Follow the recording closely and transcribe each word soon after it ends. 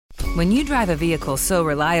When you drive a vehicle so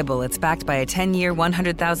reliable it's backed by a 10-year,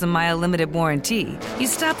 100,000-mile limited warranty, you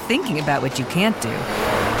stop thinking about what you can't do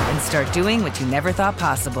and start doing what you never thought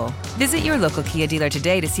possible. Visit your local Kia dealer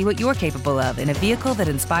today to see what you're capable of in a vehicle that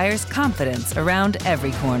inspires confidence around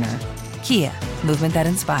every corner. Kia, movement that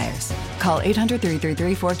inspires. Call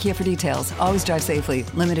 800-333-4KIA for details. Always drive safely.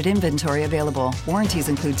 Limited inventory available. Warranties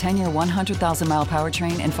include 10-year 100,000-mile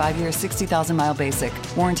powertrain and 5-year 60,000-mile basic.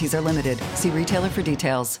 Warranties are limited. See retailer for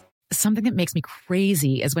details. Something that makes me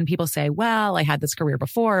crazy is when people say, well, I had this career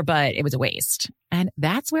before, but it was a waste. And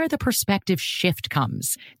that's where the perspective shift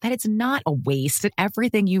comes, that it's not a waste, that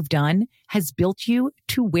everything you've done has built you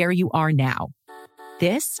to where you are now.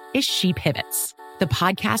 This is She Pivots, the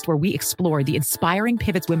podcast where we explore the inspiring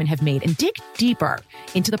pivots women have made and dig deeper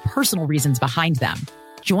into the personal reasons behind them.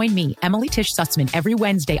 Join me, Emily Tish Sussman, every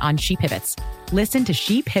Wednesday on She Pivots. Listen to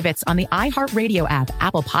She Pivots on the iHeartRadio app,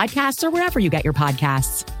 Apple Podcasts, or wherever you get your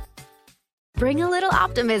podcasts. Bring a little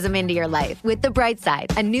optimism into your life with The Bright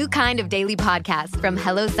Side, a new kind of daily podcast from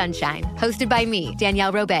Hello Sunshine, hosted by me,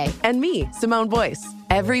 Danielle Robay. And me, Simone Boyce.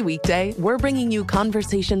 Every weekday, we're bringing you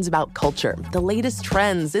conversations about culture, the latest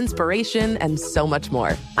trends, inspiration, and so much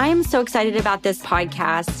more. I am so excited about this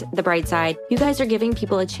podcast, The Bright Side. You guys are giving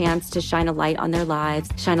people a chance to shine a light on their lives,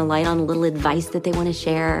 shine a light on a little advice that they want to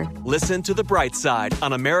share. Listen to The Bright Side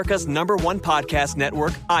on America's #1 podcast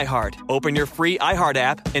network, iHeart. Open your free iHeart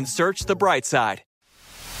app and search The Bright Side.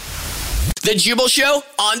 The Jubal Show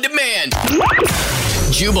on demand.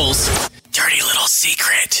 Jubal's dirty little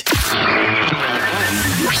secret.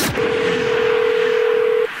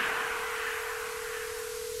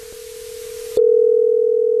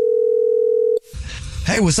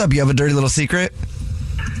 Hey, what's up? You have a dirty little secret?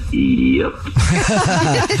 Yep.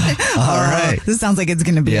 All right. This sounds like it's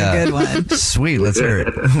going to be a good one. Sweet. Let's hear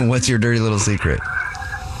it. What's your dirty little secret?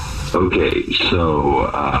 Okay, so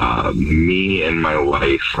me and my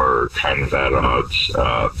wife are kind of at odds.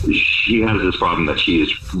 She has this problem that she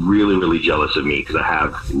is really, really jealous of me because I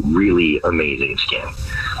have really amazing skin.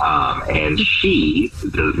 And she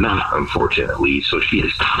does not, unfortunately. So she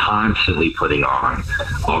is constantly putting on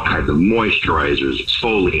all kinds of moisturizers,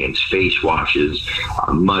 exfoliants, face washes,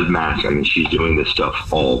 mud masks. I mean, she's doing this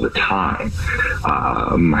stuff all the time.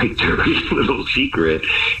 My dirty little secret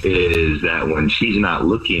is that when she's not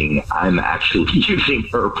looking, I'm actually using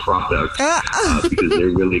her products because they're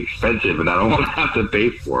really expensive and I don't want to have to pay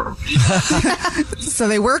for them. So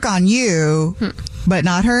they work on you, but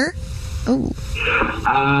not her? Oh.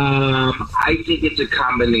 I think it's a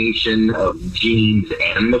combination of genes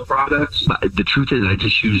and the products. But the truth is I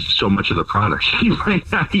just use so much of the products you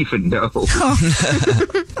might not even know.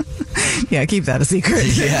 Yeah, keep that a secret.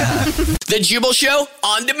 Yeah. The Jubal Show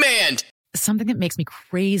on demand. Something that makes me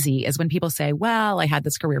crazy is when people say, well, I had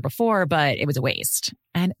this career before, but it was a waste.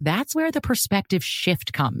 And that's where the perspective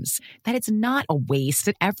shift comes, that it's not a waste,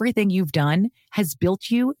 that everything you've done has built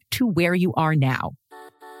you to where you are now.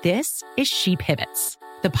 This is She Pivots,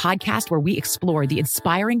 the podcast where we explore the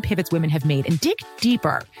inspiring pivots women have made and dig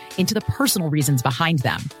deeper into the personal reasons behind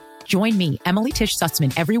them. Join me, Emily Tish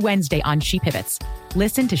Sussman, every Wednesday on She Pivots.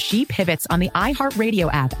 Listen to She Pivots on the iHeartRadio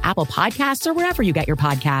app, Apple Podcasts, or wherever you get your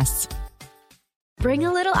podcasts. Bring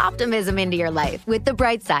a little optimism into your life with The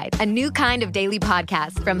Bright Side, a new kind of daily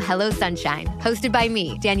podcast from Hello Sunshine, hosted by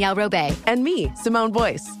me, Danielle Robay. And me, Simone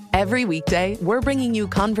Boyce. Every weekday, we're bringing you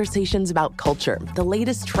conversations about culture, the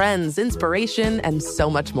latest trends, inspiration, and so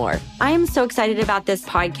much more. I am so excited about this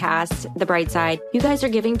podcast, The Bright Side. You guys are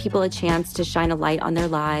giving people a chance to shine a light on their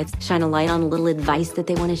lives, shine a light on a little advice that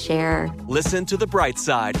they want to share. Listen to The Bright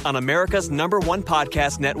Side on America's #1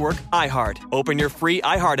 podcast network, iHeart. Open your free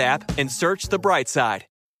iHeart app and search The Bright Side.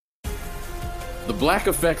 The Black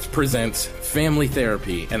Effect presents Family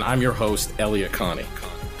Therapy, and I'm your host, Elliot Connie.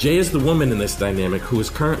 Jay is the woman in this dynamic who is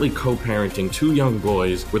currently co-parenting 2 young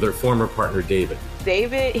boys with her former partner, David.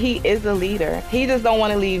 David, he is a leader. He just don't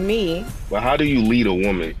want to leave me. Well, how do you lead a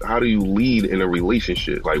woman? How do you lead in a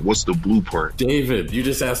relationship? Like, what's the blueprint? David, you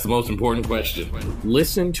just asked the most important question.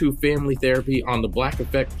 Listen to Family Therapy on the Black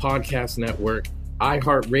Effect Podcast Network,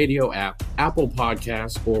 iHeartRadio app, Apple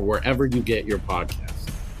Podcasts, or wherever you get your podcasts.